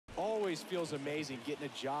always feels amazing getting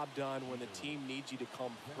a job done when the team needs you to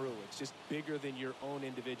come through. It's just bigger than your own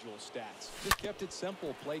individual stats. Just kept it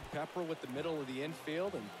simple, played pepper with the middle of the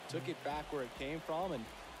infield and took it back where it came from, and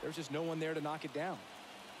there's just no one there to knock it down.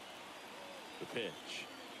 The pitch.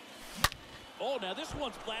 Oh, now this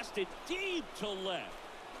one's blasted deep to left.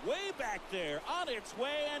 Way back there, on its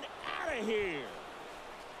way and out of here.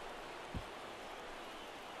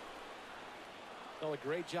 Well, a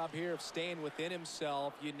great job here of staying within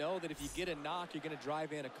himself. You know that if you get a knock, you're going to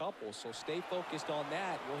drive in a couple, so stay focused on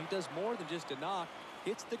that. Well, he does more than just a knock.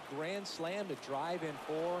 Hits the grand slam to drive in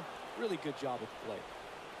 4. Really good job with the play.